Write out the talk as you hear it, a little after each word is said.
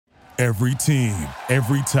Every team,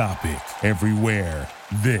 every topic, everywhere.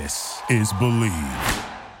 This is Believe.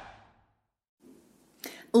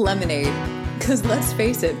 Lemonade. Because let's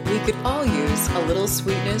face it, we could all use a little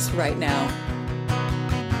sweetness right now.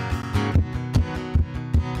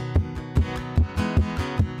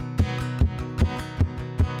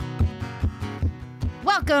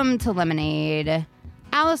 Welcome to Lemonade.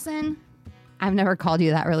 Allison, I've never called you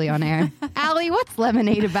that really on air. Allie, what's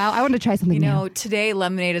Lemonade about? I want to try something new. Today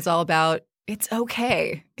Lemonade is all about it's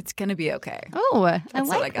okay. It's going to be okay. Oh, That's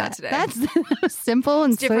like what I got that. today. That's simple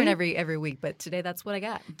and It's different sweet. every week, but today that's what I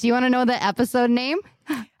got. Do you want to know the episode name?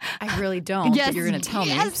 I really don't, but you're going to tell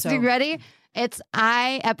me. So. You ready? It's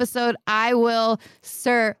episode I Will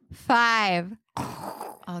Survive.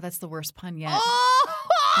 Oh, that's the worst pun yet. Oh!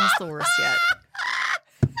 That's the worst yet.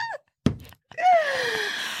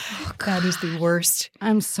 That is the worst.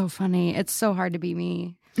 I'm so funny. It's so hard to be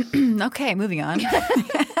me. Okay, moving on.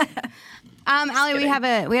 Allie, we have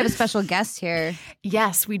a special guest here.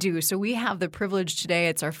 Yes, we do. So we have the privilege today.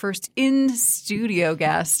 It's our first in-studio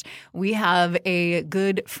guest. We have a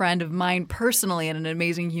good friend of mine personally and an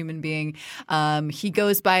amazing human being. He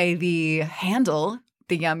goes by the handle,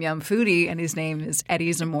 the Yumm Foodie, and his name is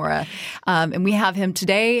Eddie Zamora. And we have him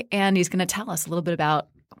today, and he's going to tell us a little bit about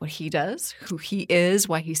what he does, who he is,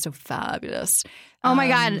 why he's so fabulous. Oh my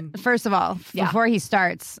God. First of all, before he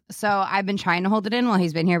starts, so I've been trying to hold it in while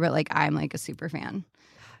he's been here, but I'm a super fan.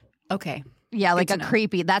 Okay. Yeah, like a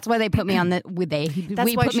creepy. That's why they put me on the we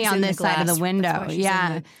put me on this side of the window.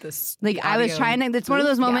 Yeah. I was trying to it's one of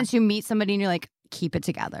those moments you meet somebody and you're like, keep it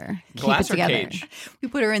together. Glass keep it together. or cage? We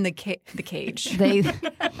put her in the cage.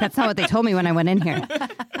 That's not what they told me when I went in here.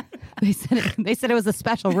 They said it was a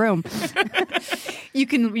special room. You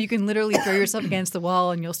can literally throw yourself against the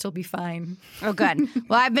wall and you'll still be fine. Oh, good.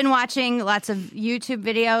 Well, I've been watching lots of YouTube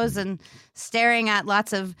videos and staring at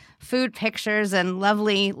lots of food pictures and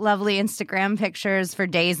lovely, lovely Instagram pictures for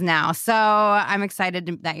days now. So I'm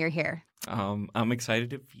excited that you're here. I'm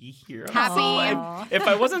excited to be here. Happy. If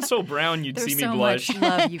I wasn't so brown, you'd see me blush. There's so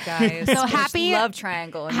much love, you guys. So happy love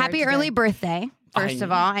triangle. Happy early birthday. First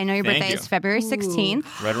of all, I know your birthday is February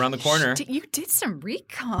 16th. Right around the corner. You did some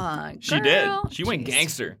recon. She did. She went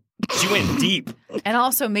gangster. She went deep. And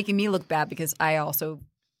also making me look bad because I also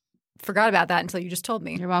forgot about that until you just told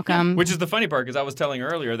me. You're welcome. Which is the funny part because I was telling her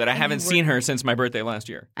earlier that I haven't seen her since my birthday last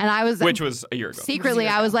year. And I was which was a year ago. Secretly,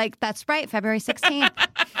 I was like, that's right, February 16th.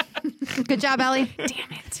 Good job, Ellie.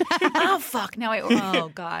 Damn it. Oh, fuck. Now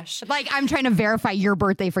oh, gosh. I'm trying to verify your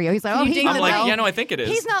birthday for you. He's like, he's I'm like, yeah, no, I think it is.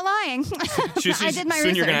 He's not lying. I did my research.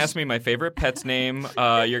 Soon you're going to ask me my favorite pet's name.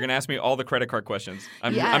 You're going to ask me all the credit card questions.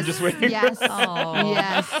 I'm just waiting. Yes.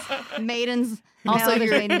 Yes. Maidens. Also,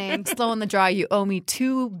 your maiden name. Slow on the draw. You owe me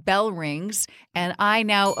 2 bell rings, and I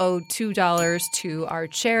now owe $2 to our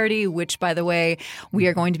charity, which, by the way, we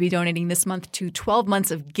are going to be donating this month to 12 Months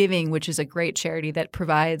of Giving, which is a great charity that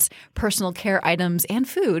provides personal care items and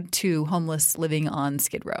food to homeless living on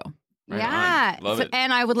Skid Row. Right Love it.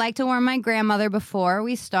 And I would like to warn my grandmother before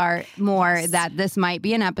we start that this might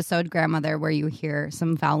be an episode, grandmother, where you hear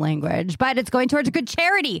some foul language, but it's going towards a good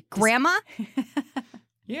charity. Grandma?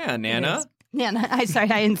 Yeah, Nana. Yeah, sorry,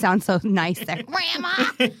 I didn't sound so nice there.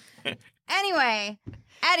 Grandma! Anyway,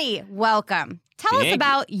 Eddie, welcome. Tell us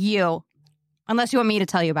about you, unless you want me to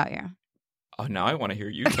tell you about you. Oh, now I want to hear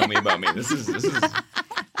you tell me about me. This is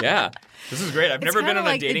great. I've never been on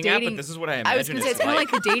a dating app, but this is what I imagine. I was going to say, it's kind of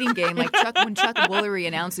like the dating game, like when Chuck Woolery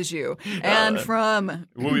announces you. And from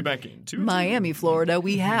we'll be back in Miami, Florida,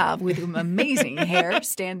 we have, with amazing hair,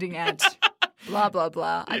 standing at blah, blah,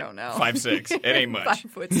 blah. I don't know. 5'6". It ain't much.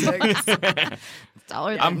 5'6".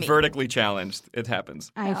 I'm vertically challenged. It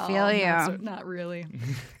happens. I feel you. Not really.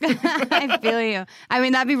 I feel you. I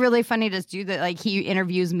mean, that'd be really funny to do that. Like, he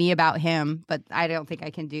interviews me about him, but I don't think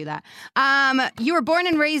I can do that. You were born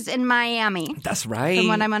and raised in Miami. That's right. From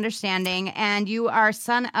what I'm understanding. And you are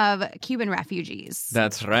son of Cuban refugees.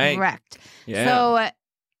 That's right. Correct. Yeah. So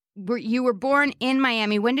you were born in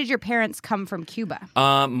Miami. When did your parents come from Cuba?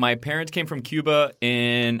 My parents came from Cuba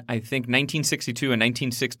in, I think, 1962 and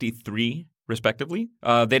 1963. Respectively,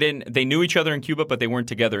 they knew each other in Cuba, but they weren't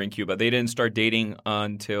together in Cuba. They didn't start dating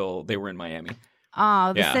until they were in Miami.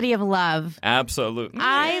 Oh, the city of love. Absolutely.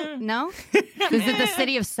 No? Is it the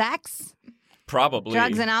city of sex? Probably.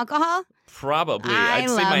 Drugs and alcohol? Probably. I'd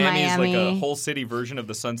say love Miami is like Miami. a whole city version of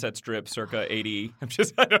the Sunset Strip circa 80.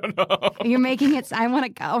 I don't know. You're making it, I want to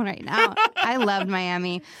go right now. I loved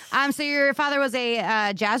Miami. So your father was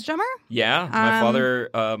a jazz drummer?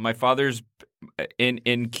 Yeah. My father's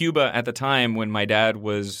in Cuba at the time when my dad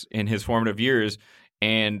was in his formative years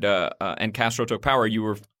and Castro took power,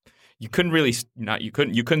 you you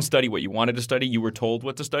couldn't study what you wanted to study. You were told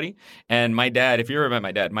what to study. And my dad, if you ever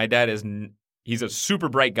met my dad is he's a super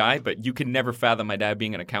bright guy, but you can never fathom my dad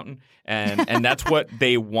being an accountant. And that's what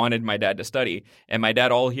they wanted my dad to study. And my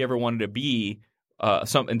dad, all he ever wanted to be,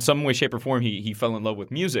 in some way, shape, or form, he fell in love with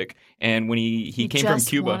music. And when he came from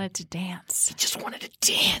Cuba, he wanted to dance. He just wanted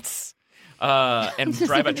to dance. And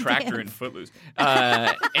drive a tractor in Footloose.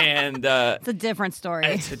 It's a different story.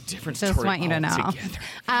 It's a different story. Just want you to know.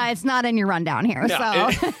 It's not in your rundown here, so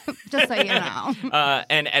just so you know.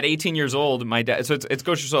 And at 18 years old, my dad. So it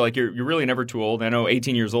goes to show like you're really never too old. I know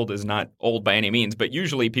 18 years old is not old by any means, but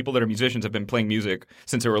usually people that are musicians have been playing music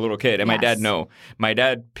since they were a little kid. And my dad, no. My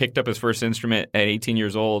dad picked up his first instrument at 18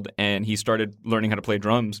 years old, and he started learning how to play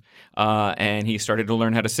drums. And he started to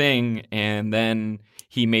learn how to sing, and then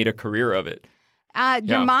he made a career of it.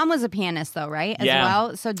 Your mom was a pianist, though, right? As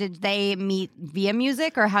well. So did they meet via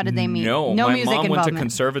music, or how did they meet? No, no my music mom went to involvement.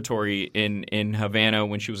 conservatory in Havana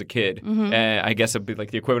when she was a kid. Mm-hmm. I guess it'd be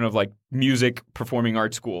like the equivalent of like music performing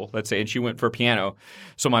arts school, let's say. And she went for piano.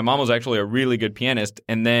 So my mom was actually a really good pianist.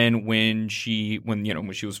 And then when she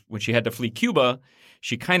had to flee Cuba,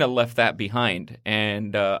 she kind of left that behind.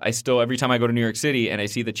 And I still, every time I go to New York City and I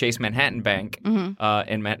see the Chase Manhattan Bank,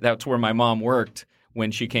 and that's where my mom worked when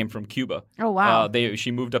she came from Cuba. Oh, wow.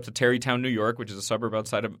 She moved up to Tarrytown, New York, which is a suburb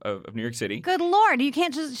outside of New York City. Good Lord. You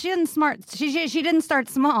can't just, she didn't start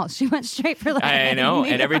small. She went straight for like I know. New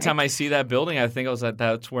And every York. time I see that building, I think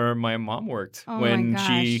that's where my mom worked Oh, when my gosh.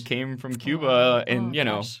 she came from Cuba. And,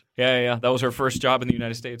 gosh. that was her first job in the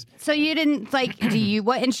United States. So you didn't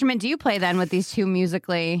what instrument do you play then with these two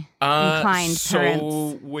musically inclined parents?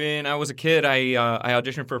 So when I was a kid, I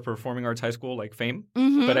auditioned for performing arts high school, like Fame,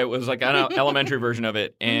 but it was like an elementary version of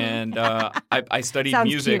it. And I studied Sounds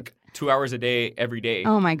music cute. 2 hours a day, every day.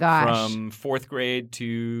 Oh my gosh. From 4th grade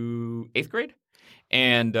to 8th grade.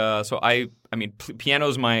 And so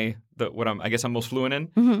piano's I guess I'm most fluent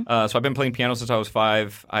in. So I've been playing piano since I was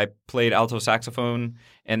 5. I played alto saxophone,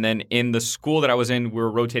 and then in the school that I was in, we were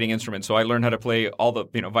rotating instruments. So I learned how to play all the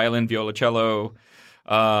violin, viola, cello,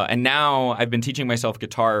 and now I've been teaching myself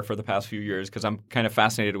guitar for the past few years because I'm kind of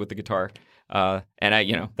fascinated with the guitar. And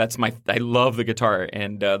I love the guitar,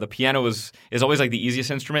 and the piano is always like the easiest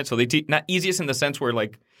instrument. So not easiest in the sense where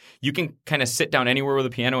like you can kind of sit down anywhere with a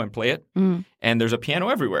piano and play it, and there's a piano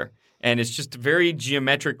everywhere. And it's just very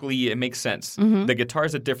geometrically, it makes sense. The guitar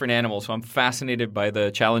is a different animal, so I'm fascinated by the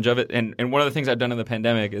challenge of it. And one of the things I've done in the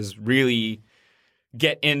pandemic is really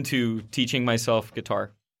get into teaching myself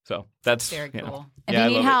guitar. So that's Very cool. If I you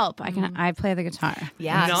need love help, I play the guitar.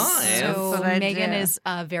 Yeah. Nice. So That's what I Megan do. is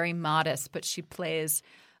very modest, but she plays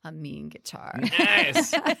a mean guitar.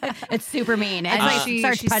 Nice. It's super mean. It's And like she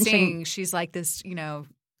starts punching. sings. She's like this,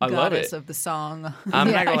 I love goddess it. of the song. I'm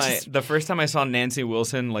not gonna I lie. just- The first time I saw Nancy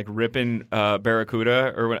Wilson like ripping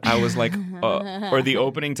Barracuda, or when I was like, or the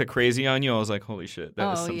opening to Crazy on You, I was like, holy shit,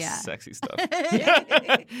 that is Oh, some yeah. sexy stuff.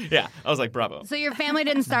 Yeah, I was like, bravo. So your family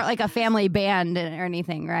didn't start like a family band or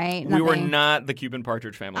anything, right? We were Nothing? not the Cuban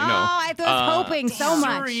Partridge Family. Oh, No, I was hoping so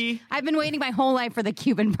sorry. much. I've been waiting my whole life for the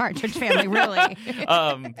Cuban Partridge Family, really.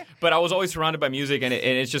 But I was always surrounded by music, and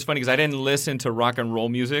it's just funny because I didn't listen to rock and roll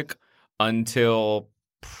music until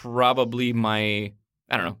probably my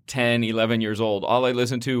 10, 11 years old. All I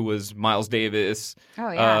listened to was Miles Davis,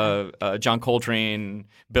 Oh, yeah. John Coltrane,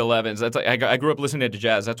 Bill Evans. That's I grew up listening to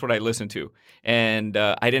jazz. That's what I listened to, and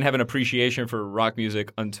I didn't have an appreciation for rock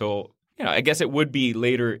music until I guess it would be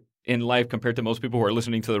later in life compared to most people who are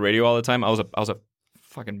listening to the radio all the time. I was a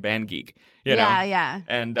fucking band geek, you know? Yeah.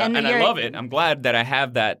 And And I you're- love it. I'm glad that I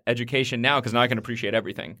have that education now because now I can appreciate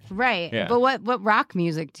everything. Right. Yeah. But what rock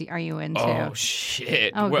music are you into? Oh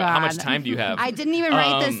shit! Oh, How much God. time do you have? I didn't even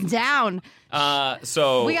write this down.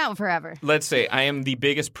 So We got forever. let's say I am the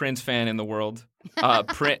biggest Prince fan in the world.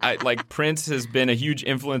 Prince has been a huge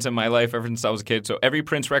influence in my life ever since I was a kid. So every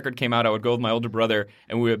Prince record came out, I would go with my older brother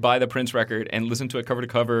and we would buy the Prince record and listen to it cover to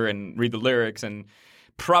cover and read the lyrics. And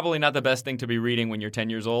probably not the best thing to be reading when you're 10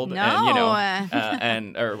 years old, No.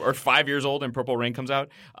 or 5 years old and Purple Rain comes out.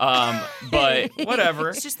 But whatever.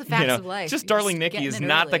 It's just the facts of life. Just You're Darling just Nikki getting is it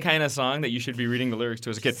not the early. kind of song that you should be reading the lyrics to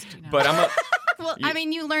as a kid. Just, But I'm a. Well, I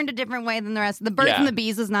mean, you learned a different way than the rest. The Birds Yeah. and the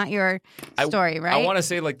Bees is not your story, right? I want to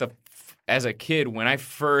say as a kid when I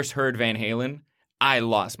first heard Van Halen, I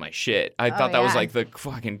lost my shit. I thought that was yeah. like the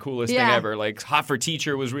fucking coolest thing Yeah. ever. Like Hot for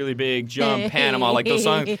Teacher was really big, Jump, Panama, like those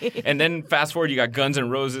songs. And then fast forward, you got Guns N'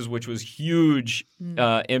 Roses, which was huge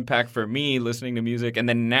impact for me listening to music. And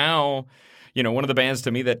then now, one of the bands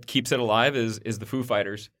to me that keeps it alive is the Foo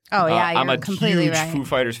Fighters. Oh, yeah, I'm you're a completely huge right. Foo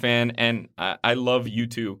Fighters fan, and I love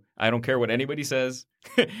U2. I don't care what anybody says.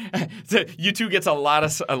 U2 gets a lot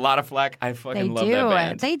of flack. I fucking love that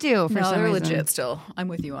band. They do for No, some they're reason. legit still. I'm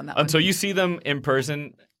with you on that Until one. you see them in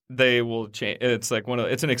person, they will change. It's like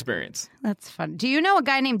it's an experience. That's fun. Do you know a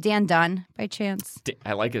guy named Dan Dunn by chance?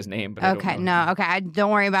 I like his name, but I Okay, don't know. no, okay.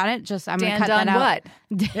 Don't worry about it. Just I'm Dan gonna cut done that out. what?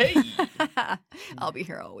 Hey, I'll be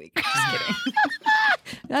here all week. Just kidding.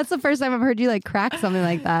 That's the first time I've heard you like crack something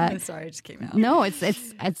like that. Sorry, it just came out. No, it's a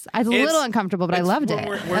little uncomfortable, but I loved it.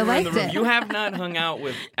 I liked it. You have not hung out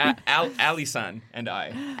with Ali-san and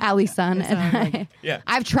I. Ali-san and I. Yeah.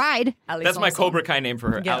 I've tried. That's my Cobra Kai name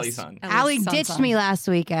for her, Yes. Ali-san. Ali ditched me last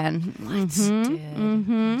weekend.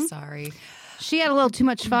 Did. Sorry. She had a little too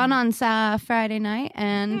much fun on Friday night,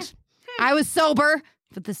 and I was sober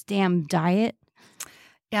with this damn diet.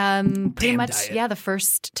 Pretty Damn much, diet. yeah, the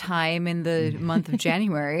first time in the month of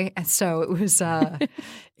January. And so it was,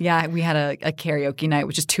 we had a karaoke night,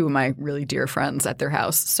 which is two of my really dear friends at their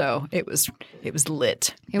house. So it was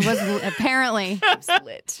lit. It was apparently. It was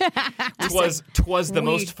lit. Twas the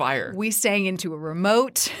most fire. We sang into a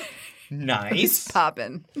remote. Nice.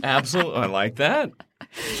 Poppin'. Absolutely. I like that.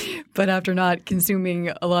 But after not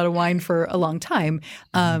consuming a lot of wine for a long time,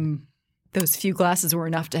 those few glasses were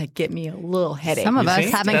enough to get me a little headache. Some of us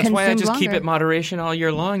See? haven't That's consumed why I just keep longer. it moderation all year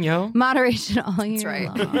long, yo. Moderation all year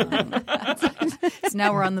right. long. So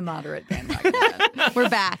now we're on the moderate bandwagon. again. We're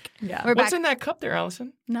back. Yeah. We're What's back. in that cup there,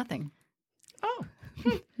 Allison? Nothing. Oh.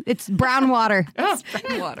 It's brown water.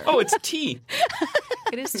 Water. Oh, it's tea.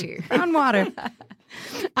 It is tea. Brown water.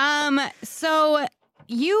 So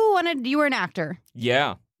you were an actor.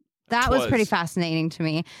 Yeah. That was Was. pretty fascinating to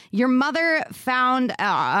me. Your mother found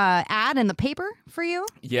ad in the paper for you?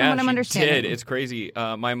 Yeah, from what I'm she understanding. did. It's crazy.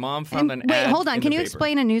 My mom found an Wait, ad hold on. in Can the you paper.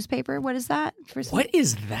 explain a newspaper? What is that? What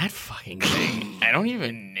is that fucking thing? I don't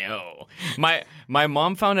even know. My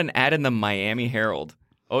mom found an ad in the Miami Herald.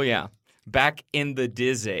 Oh yeah, back in the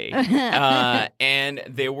Dizzy, and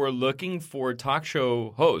they were looking for talk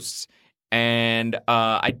show hosts. And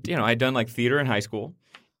I'd done like theater in high school,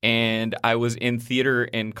 and I was in theater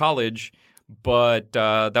in college, but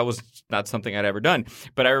that was not something I'd ever done.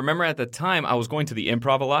 But I remember at the time I was going to the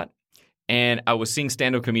Improv a lot. And I was seeing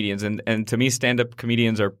stand-up comedians, and to me, stand-up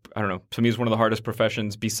comedians are, I don't know, to me is one of the hardest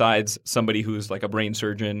professions besides somebody who's like a brain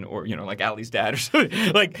surgeon or, like Ali's dad or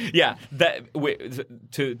something. Like, yeah,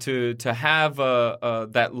 to have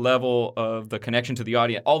that level of the connection to the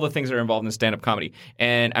audience, all the things that are involved in stand-up comedy.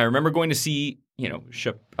 And I remember going to see,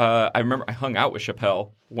 I remember I hung out with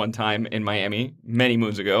Chappelle one time in Miami many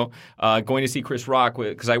moons ago, going to see Chris Rock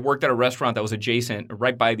because I worked at a restaurant that was adjacent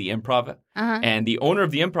right by the Improv. And the owner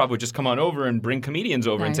of the Improv would just come on over and bring comedians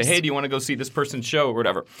over and say, hey, do you want to go see this person's show or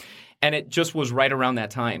whatever? And it just was right around that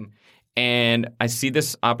time. And I see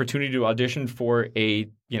this opportunity to audition for a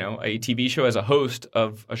TV show as a host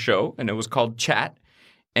of a show, and it was called Chat.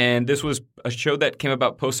 And this was a show that came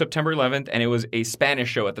about post-September 11th, and it was a Spanish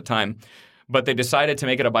show at the time. But they decided to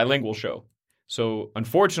make it a bilingual show. So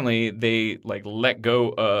unfortunately, they let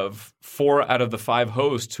go of 4 out of the 5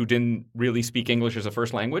 hosts who didn't really speak English as a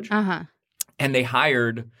first language. And they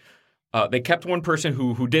hired they kept one person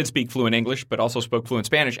who did speak fluent English but also spoke fluent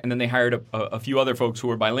Spanish, and then they hired a few other folks who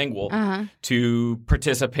were bilingual to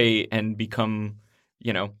participate and become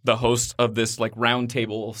the hosts of this round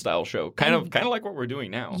table style show, kind of like what we're doing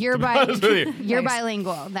now. You're Nice.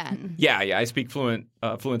 bilingual then. Yeah, I speak fluent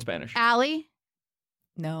Spanish. Allie?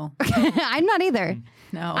 No. I'm not either.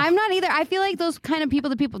 No. I'm not either. I feel like those kind of people,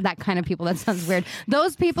 that sounds weird.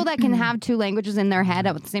 Those people that can have 2 languages in their head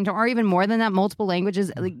at the same time, or even more than that, multiple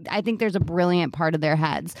languages, I think there's a brilliant part of their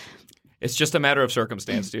heads. It's just a matter of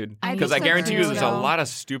circumstance, dude. I Because think I so guarantee you too. there's a lot of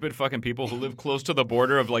stupid fucking people who live close to the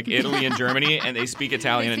border of Italy and Germany, and they speak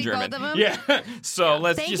Italian They and speak German. both of them? Yeah. So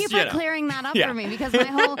let's Thank just, you for clearing that up Yeah. for me, because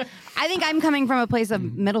I think I'm coming from a place of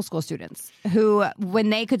middle school students who,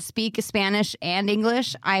 when they could speak Spanish and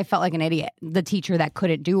English, I felt like an idiot, the teacher that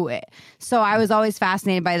couldn't do it. So I was always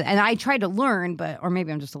fascinated by that. And I tried to learn, or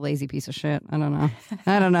maybe I'm just a lazy piece of shit. I don't know.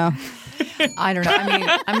 I don't know. I mean,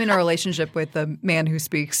 I'm in a relationship with a man who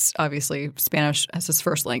speaks, obviously, Spanish as his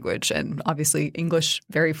first language and obviously English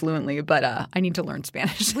very fluently, but I need to learn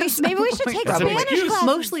Spanish. Maybe we should take Probably. Spanish classes.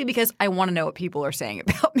 Mostly because I want to know what people are saying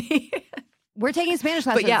about me. We're taking Spanish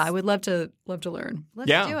classes. But yeah, I would love to learn. Let's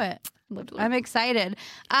Yeah. do it. Love to learn. I'm excited.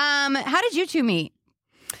 How did you two meet?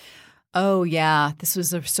 Oh, yeah. This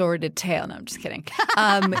was a sordid tale. No, I'm just kidding.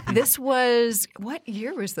 This was, what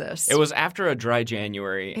year was this? It was after a dry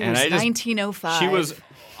January. It and was I just 1905. She was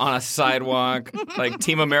on a sidewalk, like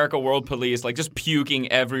Team America World Police, like just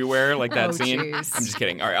puking everywhere, like that scene. Jeez. I'm just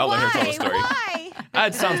kidding. All right, I'll let her tell the story. Why?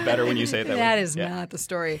 It sounds better when you say it that way. That is not the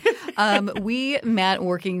story. We met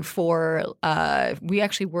working for. We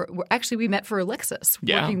met for Lexus,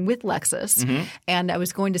 Yeah. working with Lexus, and I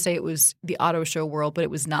was going to say it was the auto show world, but it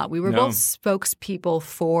was not. We were No. both spokespeople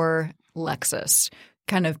for Lexus,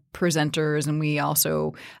 kind of presenters, and we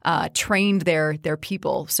also trained their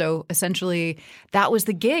people. So essentially, that was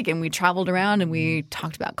the gig, and we traveled around and we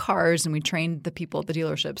talked about cars and we trained the people at the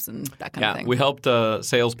dealerships and that kind of thing. We helped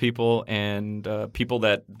salespeople and people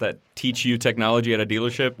that teach you technology at a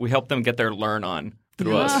dealership. We helped them get their learn on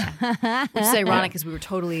through us. Which is ironic because we were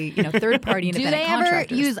totally, third party Do independent they ever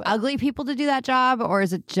contractors. use but- ugly people to do that job, or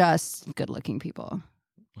is it just good-looking people?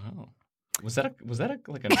 Wow. Was that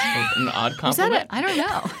like an odd Was that compliment? I don't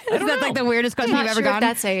know. Is that like the weirdest question not you've ever sure if gotten?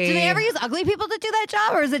 that's a- Do they ever use ugly people to do that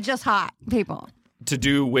job, or is it just hot people? To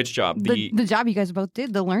do which job? The job you guys both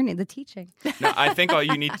did, the learning, the teaching. No, I think all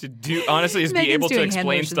you need to do, honestly, is be Megan's able to doing hand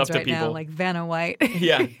explain motions stuff to right people. now, like Vanna White.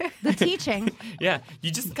 Yeah. The teaching. Yeah, you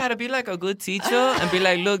just gotta be like a good teacher and be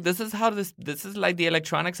like, look, this is how this is like the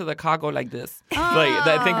electronics of the car go like this. Like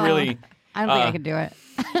I think really, I don't think I could do it.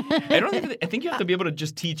 I think you have to be able to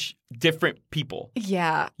just teach different people.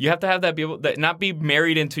 Yeah. You have to have that be able that not be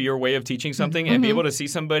married into your way of teaching something and be able to see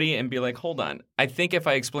somebody and be like, hold on, I think if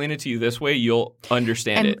I explain it to you this way, you'll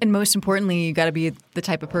understand it. And most importantly, you got to be the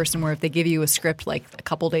type of person where if they give you a script like a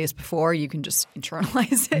couple days before, you can just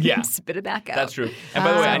internalize it and spit it back out. That's true. And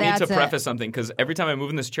by the way, I need to that's preface something because every time I move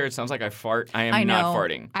in this chair, it sounds like I fart. I am not know.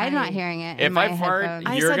 farting. I'm not hearing it. in If my I fart, headphones.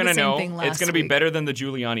 I you're said the going to same know thing it's last going to be week. better than the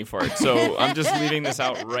Giuliani fart. So I'm just leaving this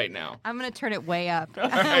out right now. I'm going to turn it way up.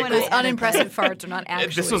 right, When I cool. Those edit unimpressive farts are not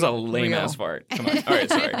actually This was a lame ass real. fart. Come on. All right,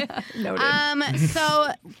 sorry. Noted. So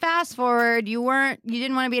fast forward, you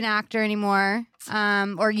didn't want to be an actor anymore,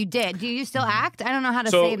 or you did. Do you still act? I don't know how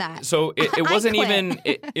to say that. So it I wasn't quit.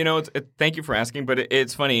 even, thank you for asking, but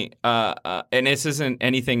it's funny. And this isn't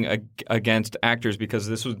anything against actors because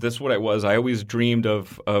this is what I was. I always dreamed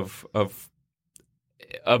of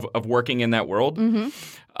working in that world.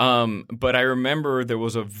 But I remember there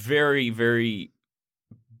was a very, very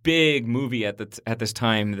big movie at this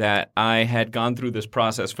time that I had gone through this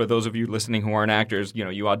process. For those of you listening who aren't actors,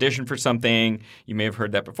 you audition for something. You may have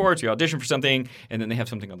heard that before. So you audition for something, and then they have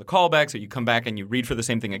something on the callback. So you come back and you read for the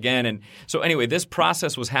same thing again. And so anyway, this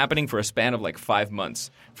process was happening for a span of like 5 months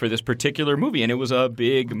for this particular movie, and it was a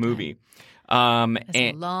big movie. It's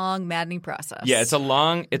a long, maddening process. Yeah, it's a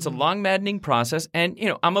long, maddening process, and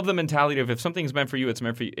I'm of the mentality of if something's meant for you, it's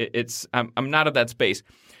meant for you. I'm not of that space.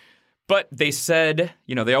 But they said,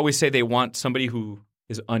 they always say they want somebody who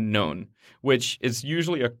is unknown, which is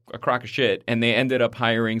usually a crock of shit. And they ended up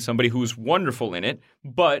hiring somebody who's wonderful in it,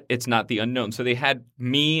 but it's not the unknown. So they had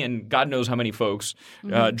me and God knows how many folks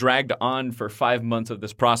dragged on for 5 months of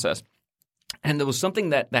this process. And there was something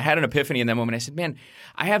that had an epiphany in that moment. I said, man,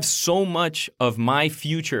 I have so much of my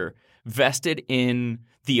future vested in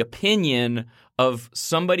the opinion of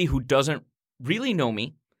somebody who doesn't really know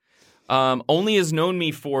me. Only has known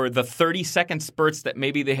me for the 30-second spurts that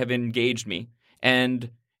maybe they have engaged me. And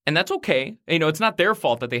that's okay. It's not their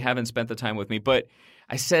fault that they haven't spent the time with me. But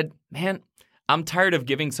I said, man, I'm tired of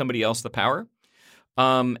giving somebody else the power.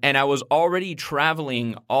 And I was already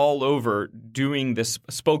traveling all over doing this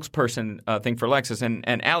spokesperson thing for Lexus.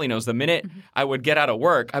 And Allie knows the minute I would get out of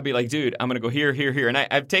work, I'd be like, dude, I'm going to go here, here, here. And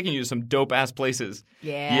I've taken you to some dope-ass places.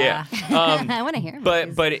 Yeah. I want to hear.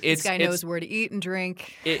 But This guy knows where to eat and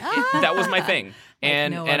drink. That was my thing.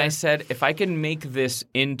 And no I other. said, if I can make this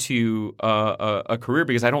into a career,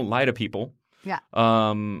 because I don't lie to people. Yeah.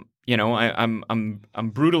 I'm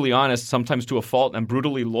brutally honest sometimes to a fault. I'm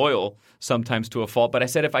brutally loyal sometimes to a fault. But I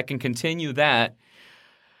said if I can continue that,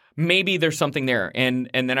 maybe there's something there. And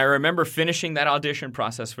then I remember finishing that audition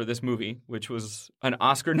process for this movie, which was an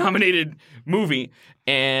Oscar-nominated movie.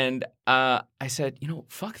 And I said,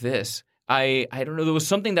 fuck this. I don't know. There was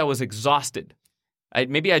something that was exhausted.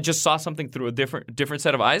 Maybe I just saw something through a different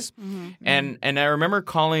set of eyes. And I remember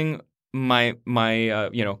calling my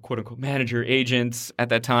quote unquote manager, agents at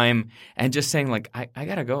that time, and just saying like, I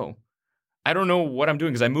gotta go. I don't know what I'm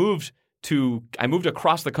doing because I moved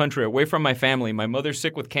across the country away from my family. My mother's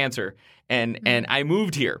sick with cancer, and I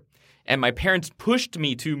moved here, and my parents pushed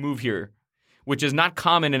me to move here, which is not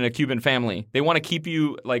common in a Cuban family. They want to keep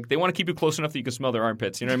you close enough that you can smell their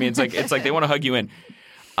armpits. You know what I mean? It's like they want to hug you in.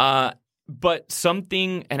 But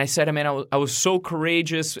something, and I said, I was so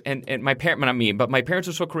courageous, and my parent, not me, but my parents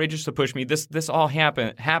were so courageous to push me. This all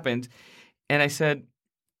happened, and I said,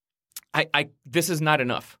 this is not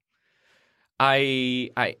enough.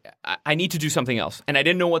 I need to do something else, and I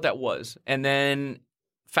didn't know what that was. And then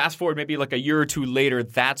fast forward maybe like a year or two later,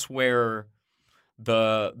 that's where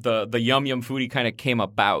the Yumm foodie kind of came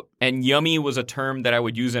about. And yummy was a term that I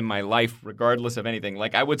would use in my life regardless of anything.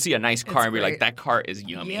 Like I would see a nice car and be like, that car is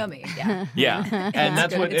yummy. Yummy, yeah. Yeah. And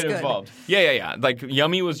that's what it good. involved. Yeah. Like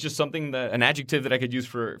yummy was just something an adjective that I could use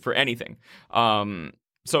for anything.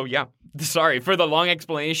 So yeah, sorry for the long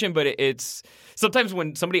explanation, but it's sometimes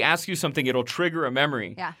when somebody asks you something, it'll trigger a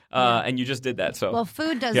memory. Yeah. And you just did that. So well,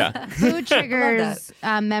 food does. Yeah. Food triggers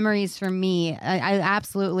memories for me. I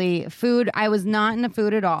absolutely food. I was not into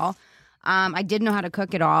food at all. I didn't know how to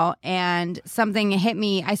cook at all, and something hit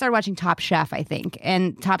me. I started watching Top Chef, I think,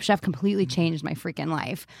 and Top Chef completely changed my freaking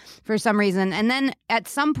life for some reason. And then at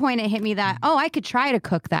some point, it hit me that I could try to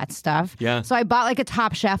cook that stuff. Yeah. So I bought like a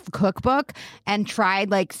Top Chef cookbook and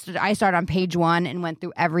tried. Like I started on page 1 and went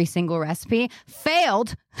through every single recipe.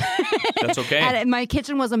 Failed. That's okay. And my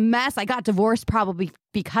kitchen was a mess. I got divorced probably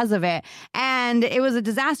because of it, and it was a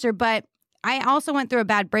disaster. But I also went through a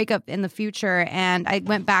bad breakup in the future, and I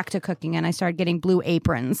went back to cooking, and I started getting blue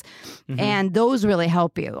aprons. And those really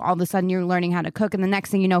help you. All of a sudden, you're learning how to cook, and the next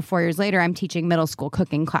thing you know, 4 years later, I'm teaching middle school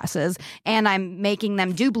cooking classes, and I'm making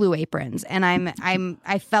them do blue aprons, and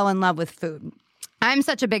I fell in love with food. I'm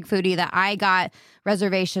such a big foodie that I got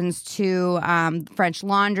reservations to French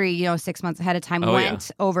Laundry, 6 months ahead of time,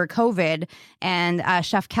 went over COVID, and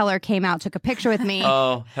Chef Keller came out, took a picture with me.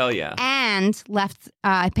 Oh, hell yeah. And left,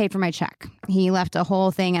 I paid for my check. He left a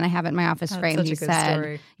whole thing, and I have it in my office frame. Such He a good said,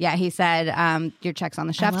 story. yeah, he said, your check's on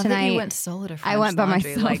the chef I love tonight. That you went solo to French I went by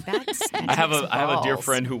Laundry. myself. Like, that's, I have a dear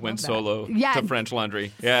friend who went solo to French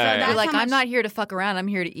Laundry. Yeah. that's You're like, how much- I'm not here to fuck around. I'm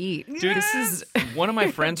here to eat. Dude, this is one of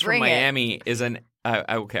my friends from Bring it. Miami is an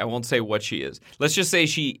okay, I won't say what she is. Let's just say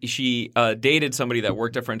she dated somebody that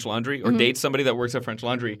worked at French Laundry or dates somebody that works at French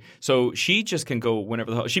Laundry. So she just can go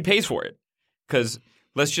whenever the hell she pays for it. Because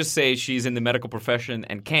let's just say she's in the medical profession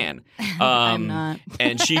and can. I'm not.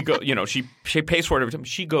 And she she pays for it every time.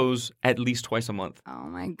 She goes at least twice a month. Oh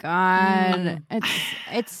my God.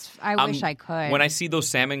 It's I wish I could. When I see the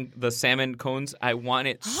salmon cones, I want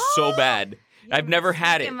it so bad. I've never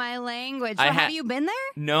had it. In my language. So have you been there?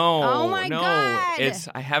 No. Oh my God.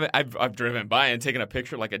 I haven't. I've driven by and taken a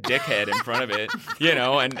picture like a dickhead in front of it,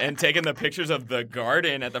 and taken the pictures of the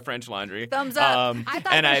garden at the French Laundry. Thumbs up. I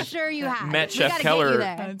thought for sure you had. Met We Chef gotta get Keller you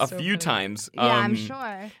there. a few times. Yeah, I'm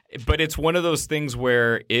sure. But it's one of those things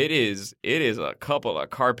where it is a couple of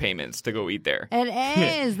car payments to go eat there. It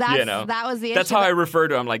is. That was the issue. That's how I refer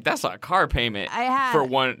to it. I'm like, that's a car payment I have. for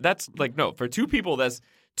one. That's like, no, for two people, that's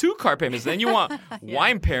 2 car payments. Then you want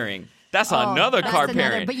wine pairing. That's another car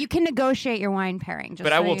pairing. But you can negotiate your wine pairing.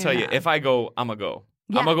 But I will tell you, if I go, I'm going to go.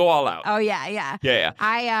 Yeah. I'm going to go all out. Oh, yeah. Yeah.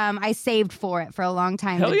 I saved for it for a long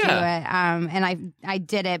time Hell to do it. yeah. And I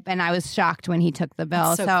did it, and I was shocked when he took the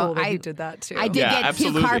bill. So cool that he did that too. I did get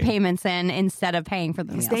absolutely. 2 car payments in instead of paying for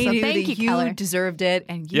the meal. So They knew thank that you, Keller. deserved it,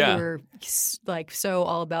 and you were like so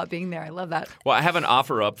all about being there. I love that. Well, I have an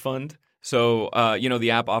OfferUp fund. So,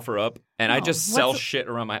 the app OfferUp, and I just sell shit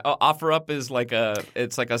around my. OfferUp is like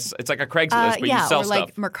it's like a Craigslist, but you sell or like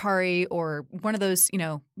stuff. Mercari or one of those,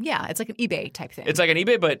 it's like an eBay type thing. It's like an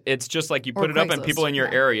eBay, but it's just like you put it up and Craigslist, people in your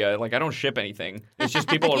area. Like I don't ship anything. It's just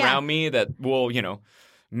people around me that will,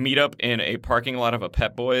 meet up in a parking lot of a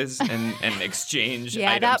Pep Boys and exchange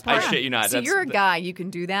items. That part. I shit you not. So you're a guy, you can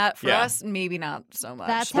do that. For Yeah. us, maybe not so much.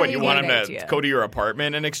 That's What, how you you want get him to go to your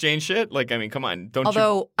apartment and exchange shit? Like, I mean, come on.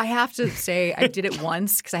 Although I have to say I did it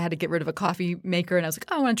once because I had to get rid of a coffee maker and I was like,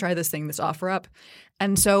 I want to try this thing, this OfferUp.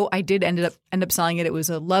 And so I did end up selling it. It was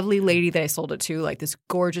a lovely lady that I sold it to, like this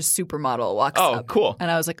gorgeous supermodel walks up. Oh, cool. And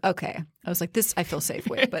I was like, okay. I was like, this I feel safe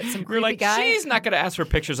with. But some You're creepy like, guy. she's not going to ask for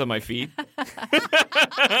pictures of my feet.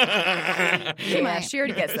 She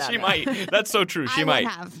already gets that. She now. might. That's so true. She might.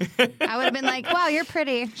 I would have been like, wow, you're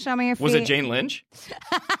pretty. Show me your feet. Was it Jane Lynch?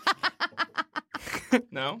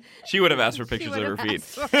 No? She would have asked for pictures of her feet.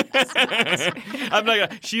 I'm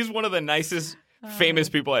like, she's one of the nicest famous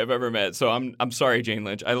people I've ever met. So I'm sorry, Jane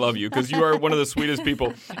Lynch. I love you because you are one of the sweetest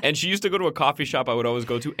people. And she used to go to a coffee shop I would always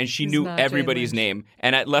go to, and she knew everybody's name,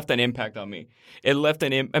 and it left an impact on me. It left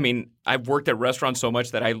I mean, I've worked at restaurants so much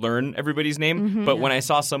that I learn everybody's name. But when I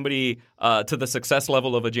saw somebody to the success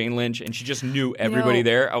level of a Jane Lynch, and she just knew everybody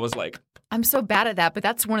there, I was like, I'm so bad at that, but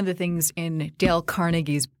that's one of the things in Dale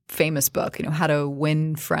Carnegie's famous book, How to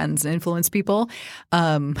Win Friends and Influence People.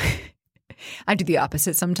 I do the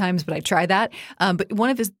opposite sometimes, but I try that. But one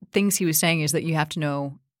of his things he was saying is that you have to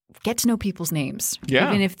know get to know people's names.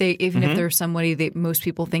 Yeah. Even if they're somebody that most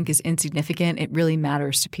people think is insignificant, it really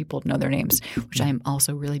matters to people to know their names, which I am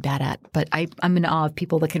also really bad at. But I'm in awe of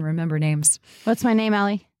people that can remember names. What's my name,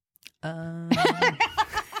 Allie?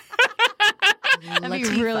 That'd be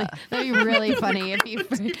really funny if you.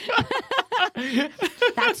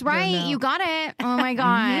 That's right. You got it. Oh my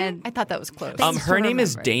god. I thought that was close. Her name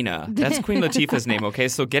is Dana. That's Queen Latifah's name. Okay,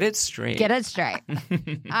 so get it straight. Get it straight.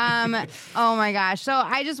 Oh my gosh. So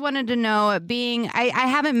I just wanted to know, I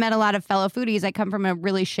haven't met a lot of fellow foodies. I come from a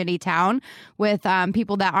really shitty town with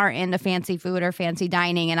people that aren't into fancy food or fancy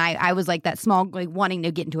dining, and I was like that small, like wanting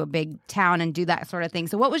to get into a big town and do that sort of thing.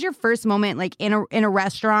 So what was your first moment, like in a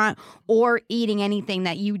restaurant or eating anything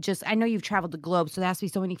that you just? I know you've traveled the globe, so there has to be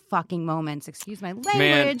so many fucking moments. Excuse my language.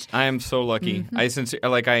 Man, I am so lucky. I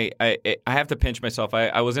have to pinch myself.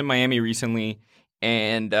 I was in Miami recently,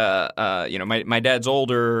 and my dad's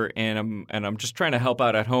older, and I'm just trying to help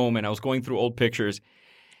out at home, and I was going through old pictures,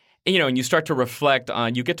 and you start to reflect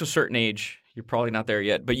on. You get to a certain age. You're probably not there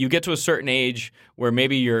yet, but you get to a certain age where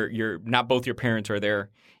maybe you're not both your parents are there,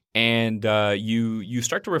 and you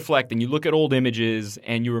start to reflect, and you look at old images,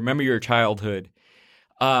 and you remember your childhood.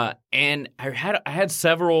 And I had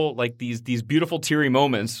several like these beautiful teary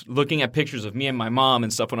moments looking at pictures of me and my mom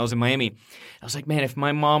and stuff when I was in Miami. I was like, man, if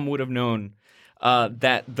my mom would have known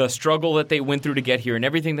that the struggle that they went through to get here and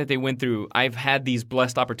everything that they went through, I've had these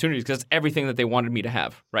blessed opportunities because it's everything that they wanted me to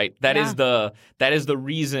have. Right? That is the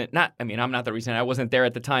reason. I'm not the reason. I wasn't there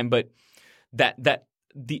at the time, but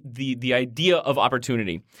the idea of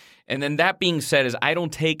opportunity. And then that being said, is I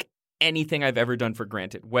don't take anything I've ever done for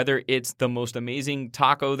granted, whether it's the most amazing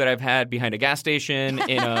taco that I've had behind a gas station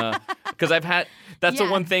because I've had the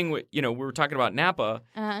one thing we were talking about Napa.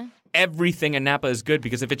 Everything in Napa is good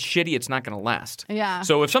because if it's shitty, it's not going to last. Yeah.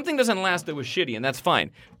 So if something doesn't last, it was shitty, and that's fine.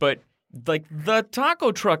 But like the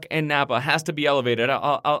taco truck in Napa has to be elevated.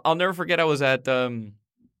 I'll never forget. I was at Cliff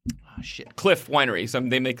Winery.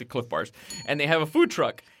 They make the Cliff bars, and they have a food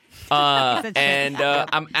truck.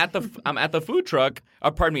 I'm at the food truck.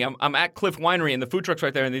 Pardon me. I'm at Cliff Winery, and the food truck's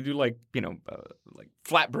right there, and they do like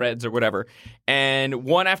flatbreads or whatever. And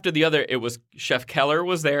one after the other, it was Chef Keller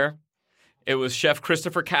was there, it was Chef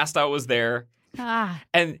Christopher Castow was there,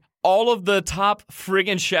 and all of the top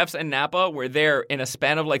friggin' chefs in Napa were there in a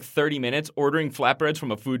span of like 30 minutes ordering flatbreads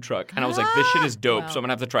from a food truck. And I was like, this shit is dope, so I'm going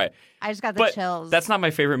to have to try it. I just got the chills. That's not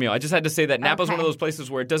my favorite meal. I just had to say that Napa's one of those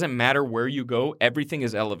places where it doesn't matter where you go, everything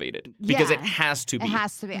is elevated. Because it has to be. It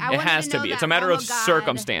has to be. It has to be. It's a matter of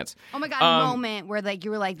circumstance. Oh my God, moment where like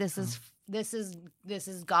you were like, this is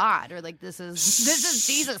God, or like this is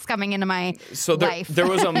Jesus coming into my life. There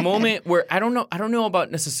was a moment where I don't know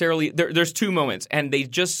about necessarily. There's two moments, and they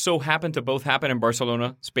just so happen to both happen in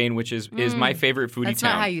Barcelona, Spain, which is my favorite foodie town. That's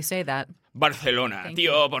not how you say that. Barcelona,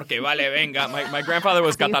 tío, porque vale, venga. My grandfather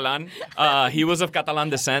was Catalan. He was of Catalan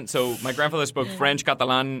descent, so my grandfather spoke French,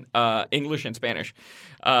 Catalan, English, and Spanish.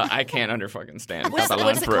 I can't stand Catalan.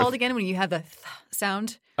 What's it called again when you have the th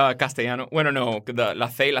sound? Castellano. Bueno, no, la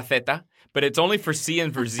C, la Zeta. But it's only for C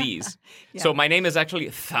and for Z's. Yeah. So my name is actually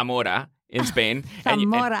Zamora in Spain.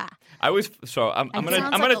 Zamora. I'm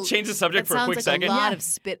gonna change the subject for a quick second. It sounds like a lot of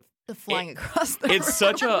spit flying across the room.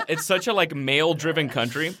 It's such a like male driven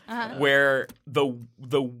country where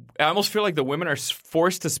I almost feel like the women are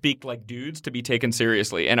forced to speak like dudes to be taken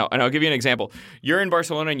seriously. And I'll give you an example. You're in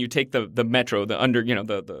Barcelona and you take the metro,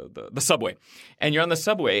 the subway, and you're on the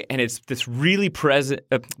subway and it's this really pleasant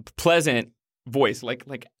voice,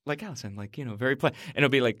 like Allison, very pleasant, and it'll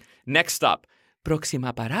be like, next stop,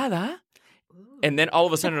 próxima parada. And then all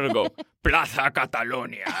of a sudden it'll go, Plaza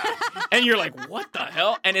Catalonia. And you're like, what the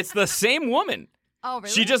hell? And it's the same woman. Oh,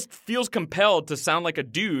 really? She just feels compelled to sound like a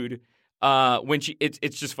dude when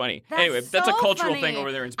it's just funny. Anyway, that's a cultural thing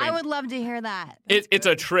over there in Spain. I would love to hear that. It's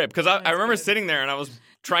a trip because I remember sitting there and I was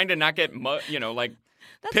trying to not get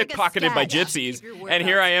pickpocketed by gypsies. And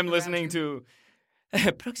here I am listening to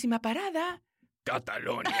Próxima Parada.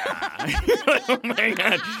 Catalonia. Oh my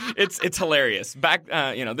God. It's hilarious. Back,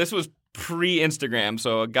 this was pre-Instagram,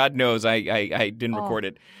 so God knows I didn't record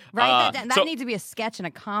it. Right, that needs to be a sketch and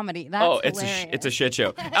a comedy. That's hilarious. It's a shit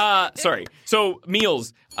show. Sorry. So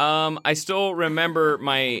meals. I still remember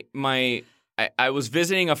I was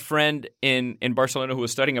visiting a friend in Barcelona who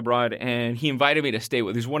was studying abroad, and he invited me to stay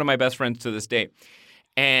with. He's one of my best friends to this day,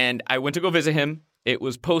 and I went to go visit him. It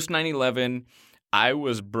was post 9/11. I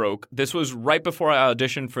was broke. This was right before I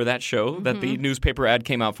auditioned for that show that the newspaper ad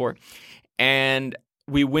came out for. And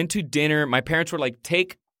we went to dinner. My parents were like,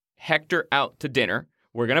 take Hector out to dinner.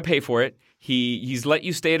 We're going to pay for it. He's let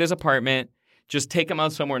you stay at his apartment. Just take him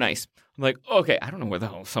out somewhere nice. I'm like, okay, I don't know where the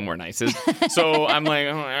hell somewhere nice is. So I'm like,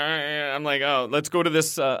 oh, let's go to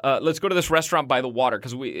this restaurant by the water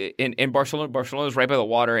because we in Barcelona. Barcelona is right by the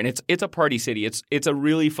water, and it's a party city. It's a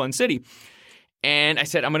really fun city. And I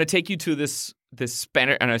said, I'm going to take you to this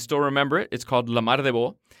Spanish, and I still remember it. It's called La Mar de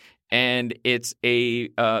Bo. And it's a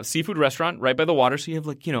seafood restaurant right by the water. So you have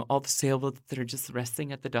all the sailboats that are just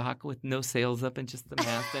resting at the dock with no sails up and just the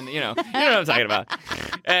mast. And you know what I'm talking about.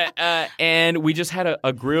 And we just had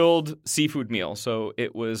a grilled seafood meal. So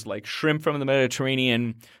it was like shrimp from the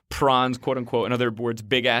Mediterranean, prawns, quote unquote. In other words,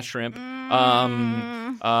 big ass shrimp.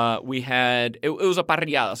 We had it was a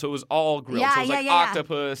parrillada, so it was all grilled. So it was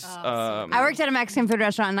octopus. I worked at a Mexican food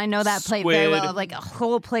restaurant, and I know that plate very well. Of like a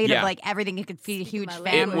whole plate of like everything you could feed a huge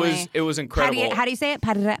family. It was incredible. How do you say it?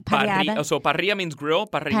 Parrillada. So parrilla means grill.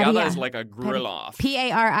 Parrillada is like a grill off.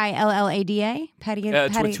 Parrillada.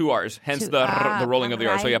 It's with 2 R's, hence the rolling of the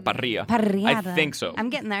R. So parrilla. Parrillada. I think so.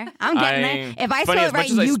 I'm getting there. If I spell it right,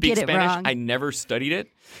 you get it Spanish, wrong. I never studied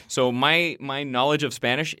it. So my knowledge of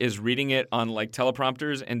Spanish is reading it on like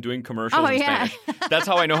teleprompters and doing commercials in Spanish. That's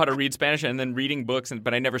how I know how to read Spanish, and then reading books.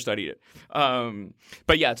 But I never studied it.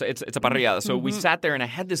 But yeah, it's a parrillada. So we sat there and I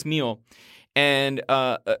had this meal. And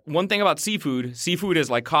one thing about seafood is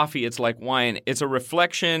like coffee. It's like wine. It's a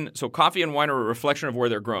reflection. So coffee and wine are a reflection of where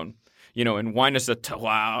they're grown. And wine is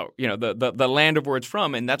the land of where it's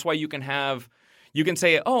from. And that's why you can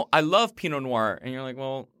say, oh, I love Pinot Noir. And you're like,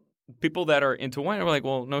 well, people that are into wine are like,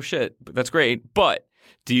 well, no shit. That's great. But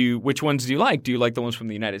which ones do you like? Do you like the ones from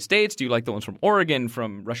the United States? Do you like the ones from Oregon,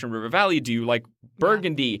 from Russian River Valley? Do you like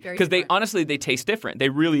Burgundy? Because they taste different. They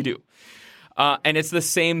really do. And it's the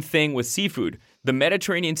same thing with seafood. The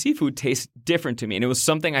Mediterranean seafood tastes different to me, and it was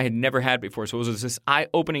something I had never had before. So it was this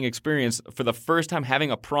eye-opening experience for the first time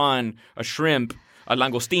having a prawn, a shrimp, a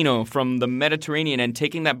langostino from the Mediterranean and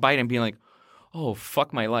taking that bite and being like, oh,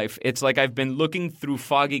 fuck my life. It's like I've been looking through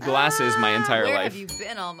foggy glasses my entire where life. Have you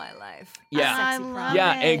been all my life? Yeah. I love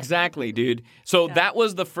Yeah, it. exactly, dude. So that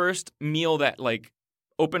was the first meal that like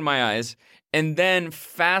opened my eyes. And then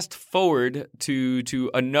fast forward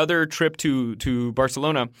to another trip to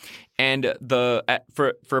Barcelona, and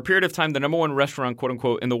for a period of time, the number one restaurant, quote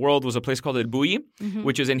unquote, in the world was a place called El Bulli,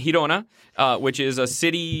 which is in Girona, which is a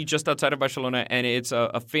city just outside of Barcelona, and it's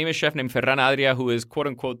a famous chef named Ferran Adrià, who is quote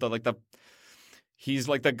unquote he's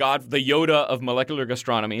like the Yoda of molecular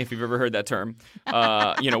gastronomy, if you've ever heard that term.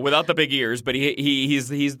 Without the big ears, but he's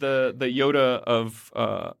the Yoda of.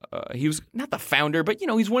 He was not the founder, but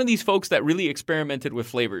he's one of these folks that really experimented with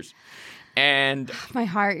flavors. And My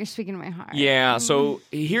heart, you're speaking to my heart. yeah, so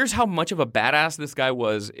here's how much of a badass this guy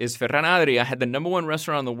was. Is Ferran Adrià had the number one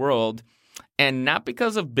restaurant in the world, and not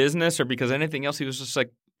because of business or because of anything else. He was just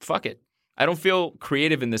like, fuck it. I don't feel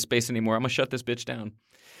creative in this space anymore. I'm gonna shut this bitch down.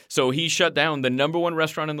 So he shut down the number one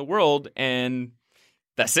restaurant in the world, and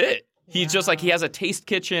that's it. He's just like, he has a taste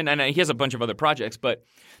kitchen, and he has a bunch of other projects, but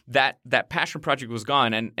that passion project was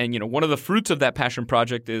gone. And one of the fruits of that passion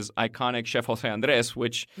project is iconic Chef Jose Andres,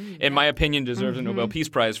 which in my opinion deserves a Nobel Peace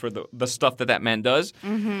Prize for the stuff that man does.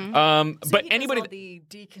 So But he anybody does all the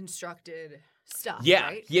deconstructed stuff, Yeah,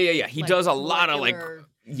 right? yeah. He does a lot of like molecular-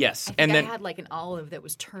 yes, I think and I then had like an olive that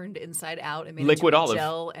was turned inside out and made Liquid into a olive.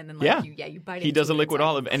 gel, and then you bite it. he does a into it, liquid it's like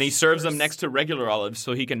olive, and he serves them first- next to regular olives,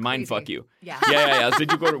 so he can mind Crazy. fuck you. Yeah. Yeah. So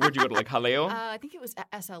where'd you go to like Jaleo? I think it was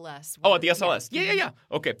SLS. Oh, at the SLS. Yeah.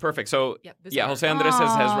 Okay, perfect. So, Yep, yeah, Bazaar. Jose Andres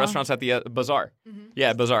has restaurants at the Bazaar.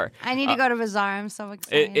 Yeah, Bazaar. I need to go to Bazaar. I'm so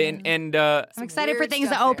excited. And I'm excited for weird things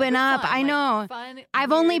stuff to open there, up. but fun, I like, know. fun,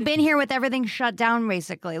 I've only weird. been here with everything shut down,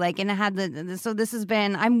 basically. Like, and it had so this has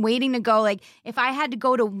been. I'm waiting to go. Like, if I had to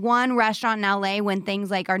go to one restaurant in LA when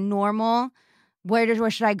things like are normal, where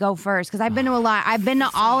should I go first? Because I've been to a lot. I've been to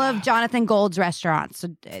all of Jonathan Gold's restaurants. So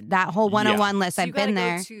that whole 101 list. So you I've been gotta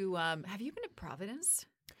there. go to, have you been to Providence?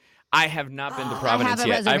 I have not been to I Providence have a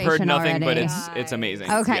yet. I've heard reservation nothing, but already. it's amazing.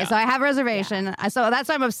 Okay, Yeah. so I have a reservation. So that's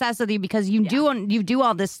why I'm obsessed with you, because you do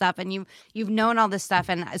all this stuff, and you've known all this stuff,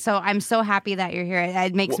 and so I'm so happy that you're here.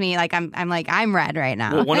 It makes me like I'm red right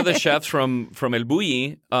now. Well, one of the chefs from El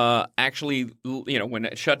Bulli actually, when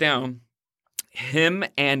it shut down, him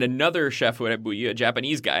and another chef who had El Bulli, a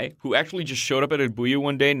Japanese guy, who actually just showed up at El Bulli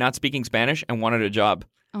one day not speaking Spanish and wanted a job.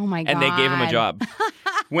 Oh my god! And they gave him a job.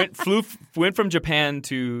 went from Japan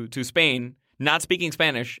to Spain, not speaking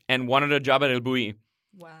Spanish, and wanted a job at El Bulli.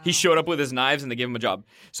 Wow. He showed up with his knives, and they gave him a job.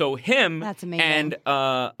 So him That's amazing. and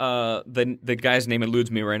the guy's name eludes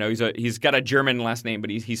me right now. He's got a German last name, but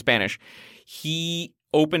he's Spanish. He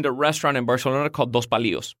opened a restaurant in Barcelona called Dos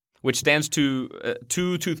Palillos, which stands to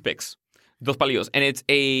two toothpicks. Dos Palillos, and it's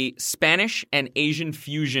a Spanish and Asian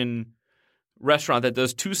fusion restaurant that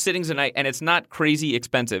does 2 sittings a night, and it's not crazy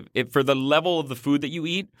expensive. For the level of the food that you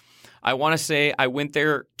eat, I want to say I went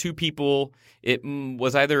there 2 people. It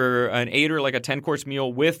was either an 8 or like a 10-course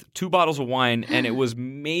meal with 2 bottles of wine, and it was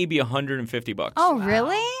maybe $150. Oh,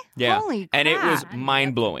 really? Yeah. Holy crap. And it was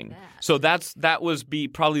mind-blowing. So that was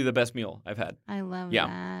probably the best meal I've had. I love Yeah.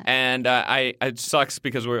 that. And it sucks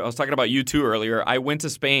because I was talking about U2 earlier. I went to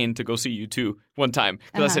Spain to go see U2 one time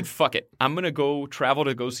because I said, fuck it. I'm going to go travel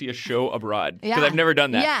to go see a show abroad because Yeah. I've never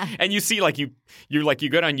done that. Yeah. And you see you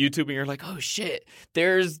get on YouTube and you're like, oh shit,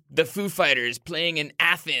 there's the Foo Fighters playing in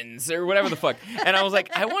Athens or whatever the fuck. And I was like,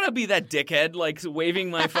 I want to be that dickhead like waving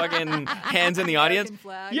my fucking hands in the audience.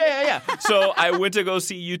 Flag. Yeah. So I went to go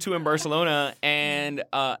see U2 in Barcelona, and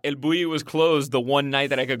El Bulli was closed the one night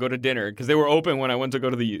that I could go to dinner because they were open when I went to go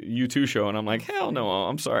to the U2 show, and I'm like, hell no,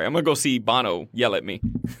 I'm sorry. I'm going to go see Bono yell at me.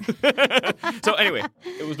 So anyway,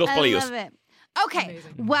 it was Dos I Palillos. love it. Okay.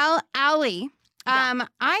 Amazing. Well, Allie,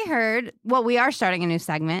 I heard, we are starting a new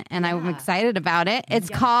segment, and I'm excited about it. It's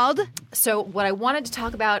called... So what I wanted to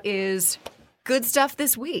talk about is good stuff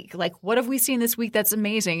this week. Like, what have we seen this week that's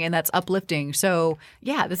amazing and that's uplifting? So,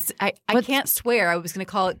 yeah, I can't swear I was going to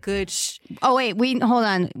call it good. Oh, wait, hold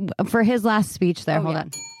on. For his last speech there, hold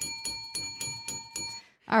on.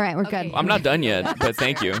 All right, we're good. I'm not done yet, but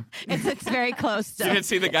thank you. It's very close. You didn't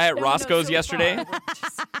see the guy at Roscoe's yesterday?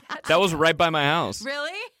 That was right by my house.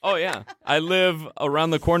 Really? Oh, yeah. I live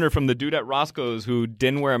around the corner from the dude at Roscoe's who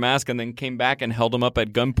didn't wear a mask and then came back and held him up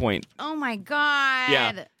at gunpoint. Oh, my God.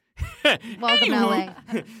 Yeah. Welcome, Anywho.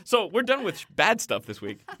 LA. So we're done with bad stuff this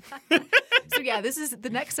week. So yeah, the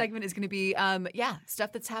next segment is going to be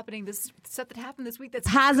stuff that happened this week that's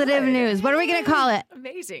Positive good. news. What are we going to call it?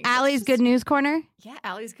 Amazing. Allie's Good News Corner? Yeah,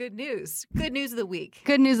 Allie's good news. Good news of the week.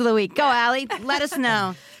 Good news of the week. Go, Allie. Let us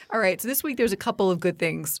know. All right, so this week there's a couple of good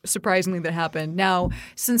things, surprisingly, that happened. Now,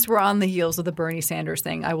 since we're on the heels of the Bernie Sanders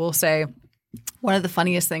thing, I will say one of the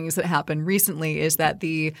funniest things that happened recently is that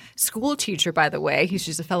the school teacher, by the way,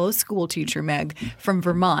 she's a fellow school teacher, Meg, from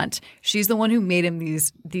Vermont. She's the one who made him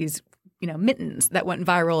these mittens that went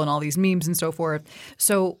viral and all these memes and so forth.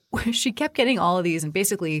 So she kept getting all of these, and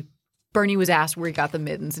basically Bernie was asked where he got the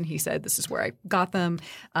mittens, and he said, this is where I got them.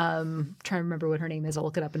 Trying to remember what her name is. I'll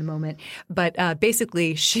look it up in a moment. But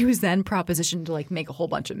basically, she was then propositioned to make a whole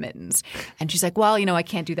bunch of mittens. And she's like, well, I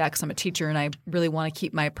can't do that because I'm a teacher and I really want to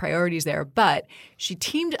keep my priorities there. But she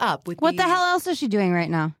teamed up with What the hell else is she doing right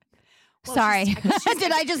now? Well, Sorry.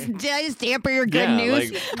 Did I just damper your good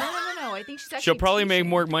news? No. I think she's actually She'll probably make teaching.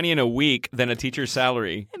 more money in a week than a teacher's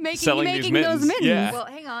salary selling these making mittens. those mittens. Yeah. Well,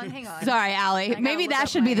 hang on. Sorry, Allie. gotta Maybe look that up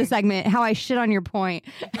should be the my- segment, how I shit on your point.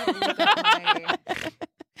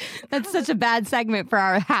 That's such a bad segment for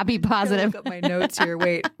our happy positive. Look up my notes here.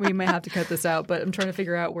 Wait, we might have to cut this out, but I'm trying to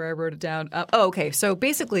figure out where I wrote it down. Okay. So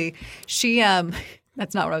basically, she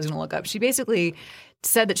that's not what I was going to look up. She basically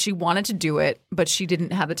said that she wanted to do it, but she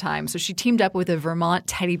didn't have the time. So she teamed up with a Vermont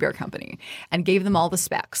teddy bear company and gave them all the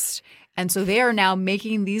specs. And so they are now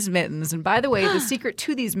making these mittens. And by the way, the secret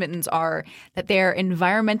to these mittens are that they're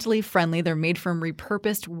environmentally friendly. They're made from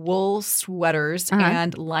repurposed wool sweaters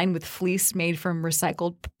and lined with fleece made from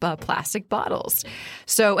recycled plastic bottles.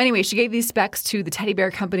 So anyway, she gave these specs to the teddy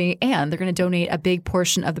bear company, and they're going to donate a big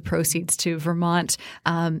portion of the proceeds to Vermont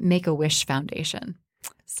Make-A-Wish Foundation.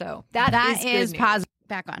 So that is is good news. positive.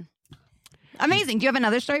 Back on. Amazing. Do you have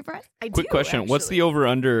another story for us? I Quick do, question. What's actually. the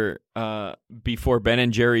over-under before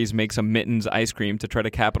Ben & Jerry's makes a mittens ice cream to try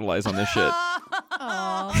to capitalize on this shit?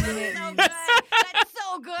 Oh, so good. That's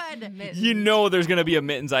so good. You know there's going to be a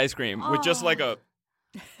mittens ice cream with just like a...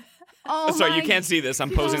 Oh, Sorry, you my can't see this. I'm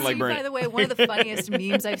posing like See, Bernie. by the way, one of the funniest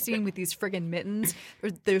memes I've seen with these friggin' mittens,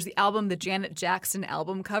 there's the Janet Jackson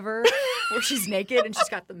album cover where she's naked and she's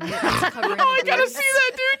got the mittens covering Oh, I her gotta boobs. see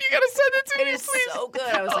that, dude. You gotta send it to It me, is please. so good.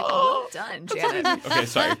 I was like, well done, Janet. Okay,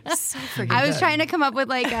 sorry. So friggin' I was good. trying to come up with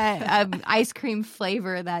like a ice cream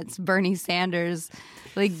flavor that's Bernie Sanders,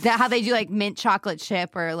 like how they do like mint chocolate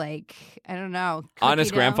chip or like I don't know. cookie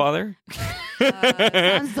Honest dough. grandfather?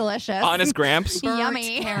 Sounds delicious. Honest Gramps? Burnt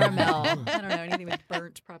Yummy. caramel. I don't know, anything with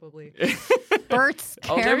burnt probably. Bert's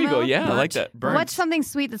Oh, caramel. there you go. Yeah, I like Burnt. that. Burnt. What's something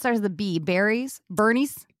sweet that starts with a B? Berries?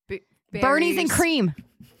 Bernie's? Bernie's and Berries. cream.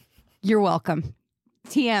 You're welcome.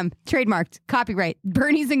 TM. Trademarked. Copyright.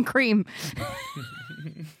 Bernie's and cream.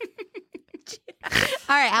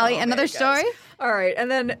 All right, Allie, another story? All right. And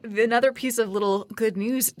then another piece of little good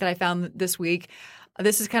news that I found this week.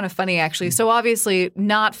 This is kind of funny, actually. So obviously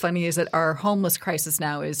not funny is that our homeless crisis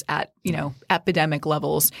now is at, epidemic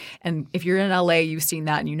levels. And if you're in LA, you've seen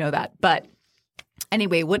that and you know that. But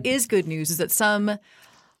anyway, what is good news is that some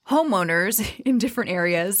homeowners in different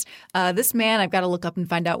areas. This man, I've got to look up and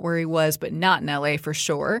find out where he was, but not in LA for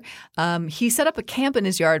sure. He set up a camp in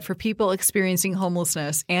his yard for people experiencing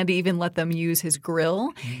homelessness and even let them use his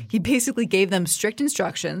grill. He basically gave them strict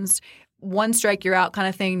instructions. One strike, you're out kind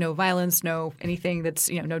of thing. No violence, no anything that's,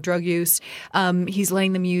 no drug use. He's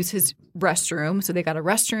letting them use his restroom. So they got a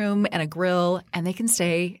restroom and a grill, and they can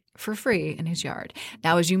stay for free in his yard.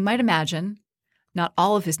 Now, as you might imagine, not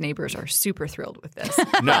all of his neighbors are super thrilled with this.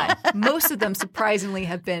 No. But most of them, surprisingly,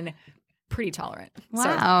 have been pretty tolerant. Wow.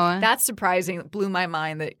 So that's surprising. It blew my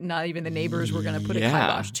mind that not even the neighbors were going to put a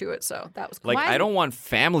kibosh to it. So that was cool. Like, I don't want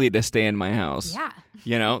family to stay in my house.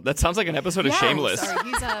 Yeah. That sounds like an episode of Shameless. Sorry,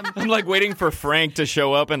 he's, I'm like waiting for Frank to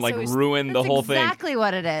show up and ruin the whole thing. Exactly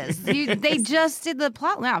what it is. They just did the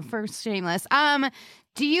plot now for Shameless.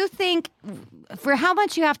 Do you think for how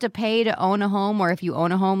much you have to pay to own a home, or if you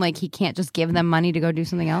own a home, like he can't just give them money to go do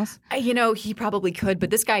something else? He probably could. But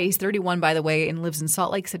this guy, he's 31, by the way, and lives in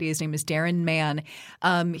Salt Lake City. His name is Darren Mann.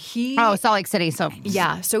 Salt Lake City. So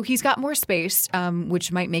so he's got more space,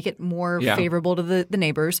 which might make it more favorable to the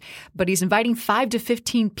neighbors. But he's inviting 5 to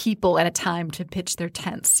 15 people at a time to pitch their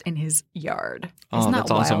tents in his yard. Isn't that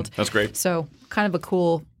that's wild? awesome. That's great. So kind of a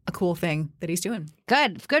cool thing that he's doing.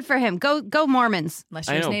 Good for him. Go Mormons. Unless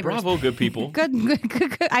I you're his know. neighbors. Bravo, good people. Good.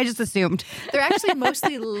 I just assumed. They're actually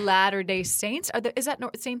mostly Latter-day Saints. Is that the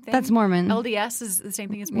same thing? That's Mormon. LDS is the same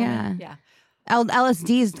thing as Mormon? Yeah.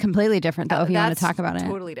 LSD is completely different, though, if you want to talk about it.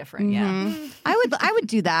 Totally different, yeah. I would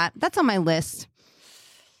do that. That's on my list.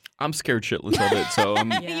 I'm scared shitless of it, so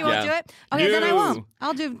You won't do it? Okay, then I won't.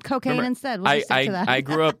 I'll do cocaine instead. We'll just stick to that. I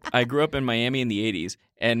grew up in Miami in the 80s,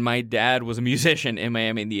 and my dad was a musician in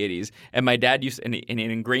Miami in the 80s, and my dad used and it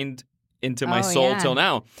ingrained into my soul till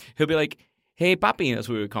now. He'll be like, "Hey, papi," that's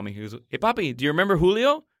what he would call me. He goes, "Hey, papi, do you remember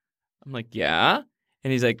Julio?" I'm like, "Yeah,"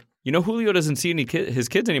 and he's like, Julio doesn't see his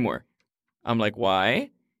kids anymore. I'm like,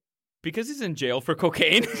 "Why?" Because he's in jail for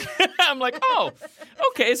cocaine. I'm like, "Oh,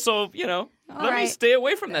 okay, so let me stay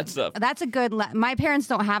away from that stuff." That's a good. My parents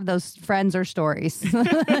don't have those friends or stories.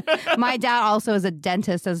 My dad also is a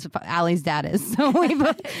dentist, as Allie's dad is. So we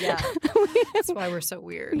both. That's why we're so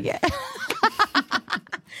weird. Yeah.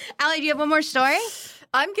 Allie, do you have one more story?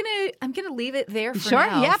 I'm gonna leave it there for Sure.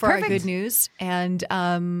 now Yeah, for perfect. our good news. And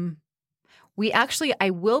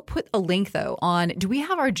I will put a link though on. Do we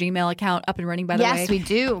have our Gmail account up and running? By the way, yes, we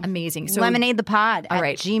do. Amazing. So lemonadethepod all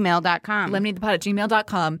right. at gmail.com.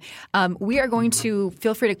 lemonadethepod@gmail.com. We are going to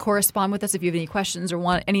feel free to correspond with us if you have any questions or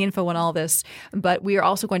want any info on all this. But we are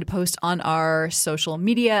also going to post on our social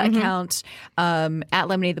media account at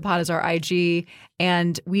Lemonade the Pod is our IG,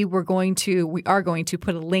 and we are going to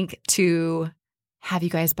put a link to have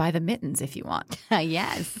you guys buy the mittens if you want.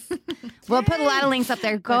 Yes. We'll put a lot of links up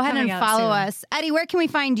there. Go ahead and follow us. Eddie, where can we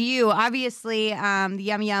find you? Obviously, the Yumm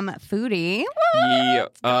Yumm foodie. Yeah,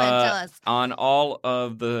 Go ahead, tell us. on all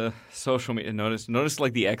of the social media, notice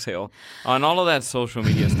like the exhale on all of that social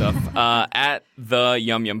media stuff at the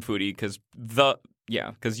Yumm Yumm foodie because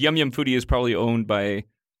Yumm Yumm foodie is probably owned by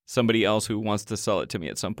somebody else who wants to sell it to me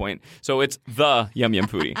at some point. So it's the Yumm Yumm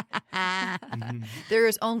foodie. There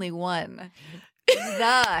is only one.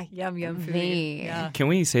 The Yumm Yumm foodie. Yeah. Can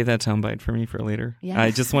we say that soundbite for me for later? Yeah.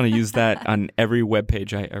 I just want to use that on every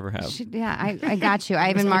webpage I ever have. Yeah, I got you. I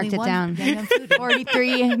even marked it down. Yumm Yumm foodie.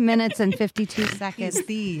 43 minutes and 52 seconds. It's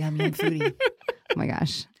the Yumm Yumm foodie. Oh my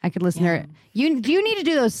gosh. I could listen to it. Do you need to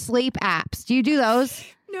do those sleep apps? Do you do those?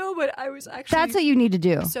 No, but I was actually... That's what you need to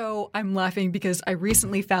do. So I'm laughing because I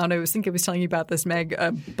recently found, I think I was telling you about this, Meg,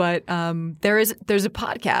 but there's a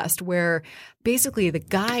podcast where basically the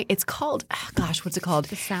guy, it's called, what's it called?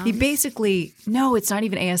 The Sounds? He basically, no, it's not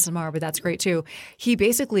even ASMR, but that's great too. He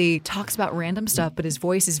basically talks about random stuff, but his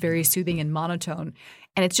voice is very soothing and monotone.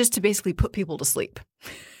 And it's just to basically put people to sleep.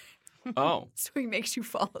 Oh. So he makes you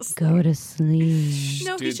fall asleep. Go to sleep.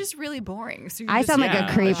 No, Dude. he's just really boring. So I sound like a That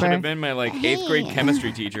creeper. should have been my 8th grade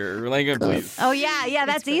chemistry teacher. Please. Oh, yeah,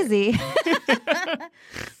 that's easy.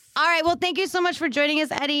 All right, well, thank you so much for joining us,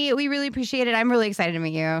 Eddie. We really appreciate it. I'm really excited to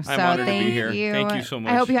meet you. So honored to be thank here. you. Thank you so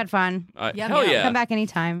much. I hope you had fun. Yum, Hell yum. yeah. Come back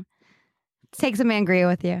anytime. Take some Angria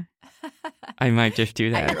with you. I might just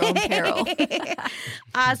do At that. your own peril.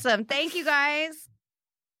 Awesome. Thank you, guys.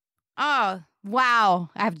 Oh, wow.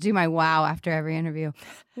 I have to do my wow after every interview.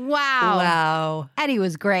 Wow. Wow. Eddie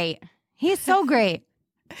was great. He's so great.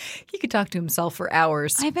 He could talk to himself for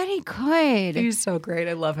hours. I bet he could. He's so great.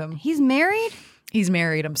 I love him. He's married? He's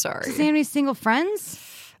married. I'm sorry. Does he have any single friends?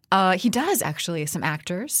 He does, actually. Some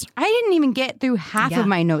actors. I didn't even get through half Yeah. of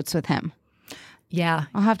my notes with him. Yeah.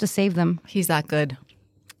 I'll have to save them. He's that good.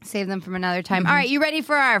 Save them from another time. All right, you ready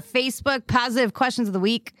for our Facebook positive questions of the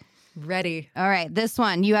week? Ready. All right, this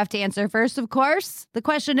one you have to answer first, of course. The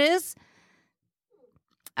question is,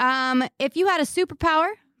 if you had a superpower,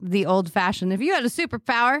 the old-fashioned, if you had a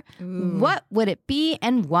superpower, what would it be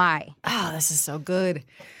and why? Oh, this is so good.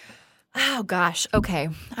 Oh, gosh. Okay.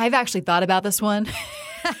 I've actually thought about this one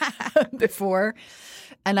before,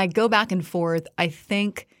 and I go back and forth. I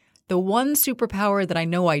think the one superpower that I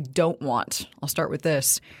know I don't want, I'll start with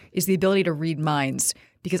this, is the ability to read minds,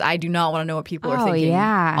 because I do not want to know what people are thinking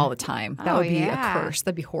all the time. That would be a curse.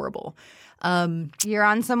 That'd be horrible. You're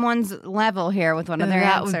on someone's level here with one of their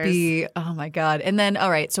that answers. Would be, oh my God. And then, all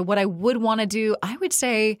right, so what I would want to do, I would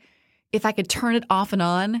say if I could turn it off and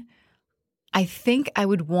on, I think I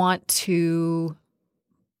would want to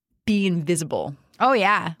be invisible. Oh,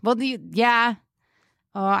 yeah. Well, yeah.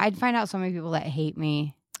 Oh, I'd find out so many people that hate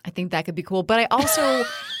me. I think that could be cool. But I also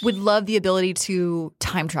would love the ability to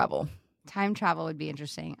time travel. Time travel would be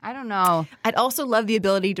interesting. I don't know. I'd also love the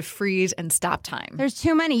ability to freeze and stop time. There's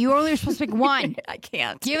too many. You only were supposed to pick one. I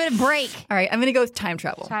can't. Give it a break. All right, I'm going to go with time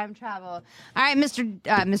travel. Time travel. All right,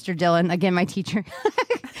 Mr. Dillon, again, my teacher.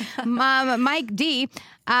 Mike D,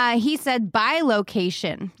 he said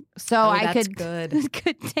bilocation. So I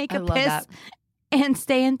could take a piss and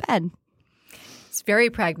stay in bed. It's very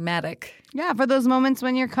pragmatic. Yeah, for those moments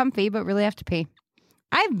when you're comfy but really have to pee.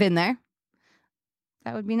 I've been there.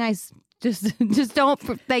 That would be nice. Just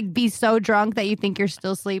don't be so drunk that you think you're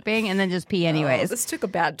still sleeping and then just pee anyways. Oh, this took a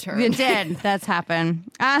bad turn. It did. That's happened.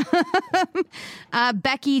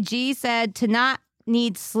 Becky G said to not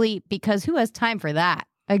need sleep because who has time for that?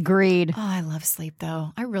 Agreed. Oh, I love sleep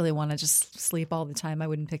though. I really want to just sleep all the time. I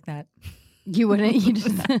wouldn't pick that. You wouldn't? You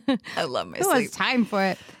just I love my who sleep. has time for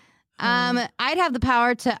it? I'd have the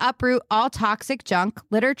power to uproot all toxic junk,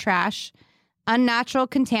 litter, trash, unnatural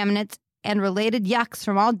contaminants, and related yucks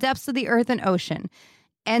from all depths of the earth and ocean,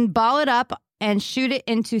 and ball it up and shoot it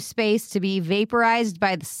into space to be vaporized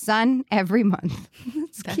by the sun every month.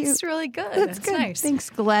 That's cute. That's really good. That's good. Nice. Thanks,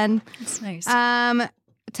 Glenn. That's nice.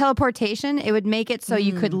 Teleportation, it would make it so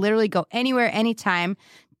you could literally go anywhere, anytime,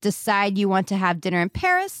 decide you want to have dinner in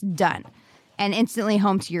Paris, done. And instantly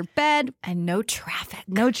home to your bed. And no traffic.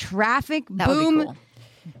 No traffic. That boom. would be cool.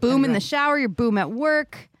 Boom in the shower, your boom at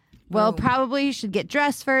work. Well, probably you should get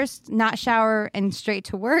dressed first, not shower, and straight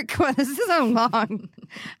to work. Well, this is so long.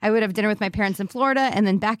 I would have dinner with my parents in Florida and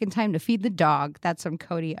then back in time to feed the dog. That's from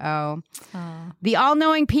Cody O. The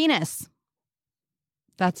all-knowing penis.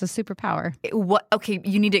 That's a superpower. What? Okay,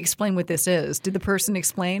 you need to explain what this is. Did the person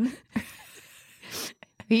explain?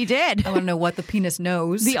 He did. I want to know what the penis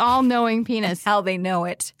knows. The all-knowing penis. How they know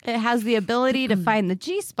it. It has the ability to find the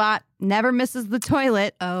G-spot, never misses the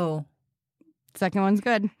toilet. Oh. Second one's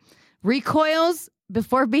good. Recoils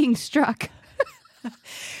before being struck.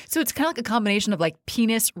 So it's kind of like a combination of like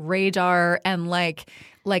penis radar and like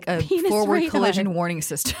a Penis forward radar. collision warning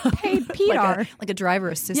system. Hey, PEDAR. like a driver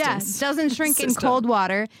assistance. Yeah, doesn't shrink in system. cold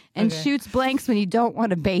water and shoots blanks when you don't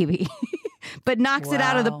want a baby, but knocks it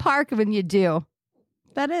out of the Wow. park when you do.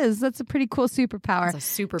 That's a pretty cool superpower. It's a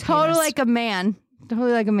super Totally penis. like a man.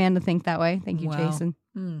 Totally like a man to think that way. Thank you, Wow. Jason.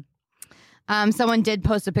 Someone did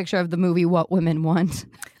post a picture of the movie What Women Want.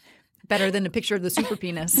 Better than a picture of the super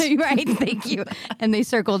penis. Right, thank you. And they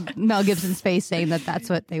circled Mel Gibson's face saying that that's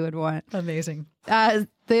what they would want. Amazing. The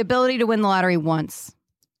ability to win the lottery once.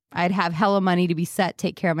 I'd have hella money to be set,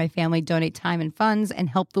 take care of my family, donate time and funds, and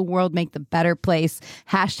help the world make the better place. #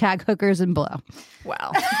 hookers and blow.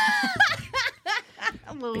 Wow.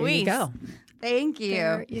 Louise. There you go. Thank you.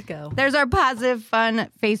 There you go. There's our positive, fun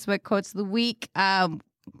Facebook quotes of the week.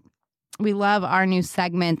 We love our new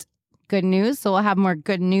segment, Good News. So we'll have more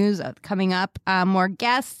good news coming up, more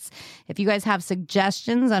guests. If you guys have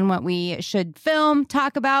suggestions on what we should film,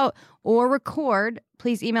 talk about, or record,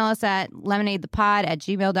 please email us at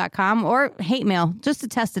lemonadethepod@gmail.com or hate mail just to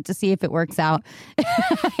test it to see if it works out.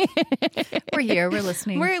 We're here. We're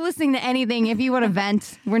listening. We're listening to anything. If you want to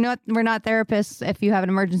vent, we're not therapists. If you have an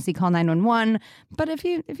emergency, call 911. But if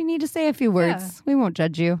you need to say a few words, we won't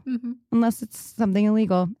judge you unless it's something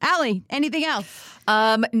illegal. Allie, anything else?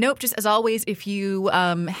 Nope. Just as always, if you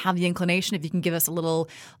have the inclination, if you can give us a little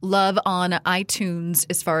love on iTunes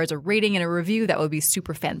as far as a rating and a review, that would be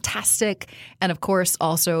super fantastic. And of course,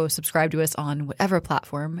 also subscribe to us on whatever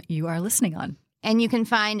platform you are listening on. And you can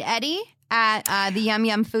find Eddie at the Yumm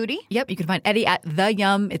Yumm Foodie. Yep, you can find Eddie at the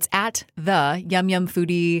Yumm. It's at the Yumm Yumm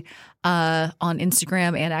Foodie on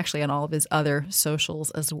Instagram and actually on all of his other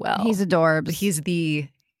socials as well. He's adorbs. But he's the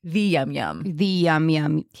Yumm Yumm. The Yumm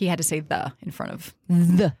Yumm. He had to say the in front of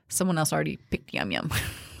The. someone else already picked Yumm Yumm.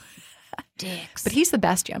 Dicks. But he's the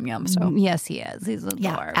best Yumm Yumm. So Yes, he is. He's adorbs.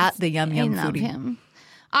 yeah, at the Yumm Yumm I love Foodie. him.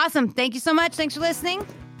 Awesome. Thank you so much. Thanks for listening.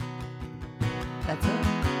 That's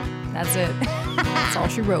it. That's it. That's all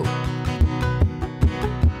she wrote.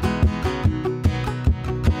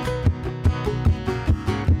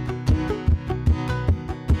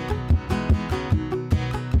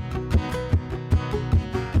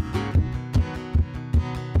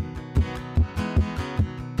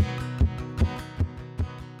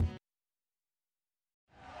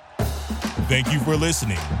 Thank you for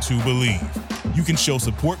listening to Believe. You can show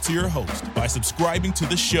support to your host by subscribing to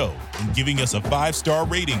the show and giving us a 5-star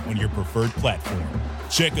rating on your preferred platform.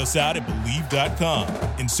 Check us out at Believe.com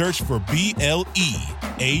and search for BLEAV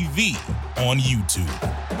on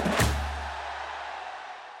YouTube.